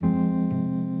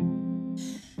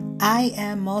I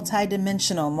am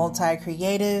multidimensional,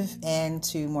 multi-creative, and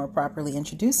to more properly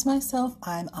introduce myself,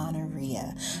 I'm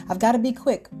Honoria. I've got to be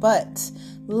quick, but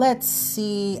let's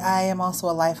see. I am also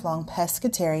a lifelong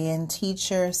pescatarian,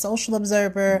 teacher, social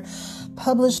observer,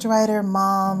 published writer,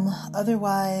 mom,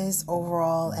 otherwise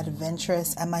overall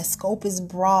adventurous, and my scope is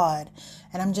broad.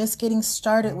 And I'm just getting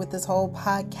started with this whole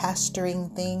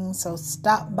podcastering thing, so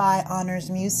stop by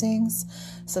Honors Musings,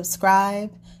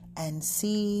 subscribe, and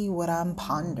see what I'm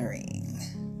pondering.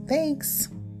 Thanks.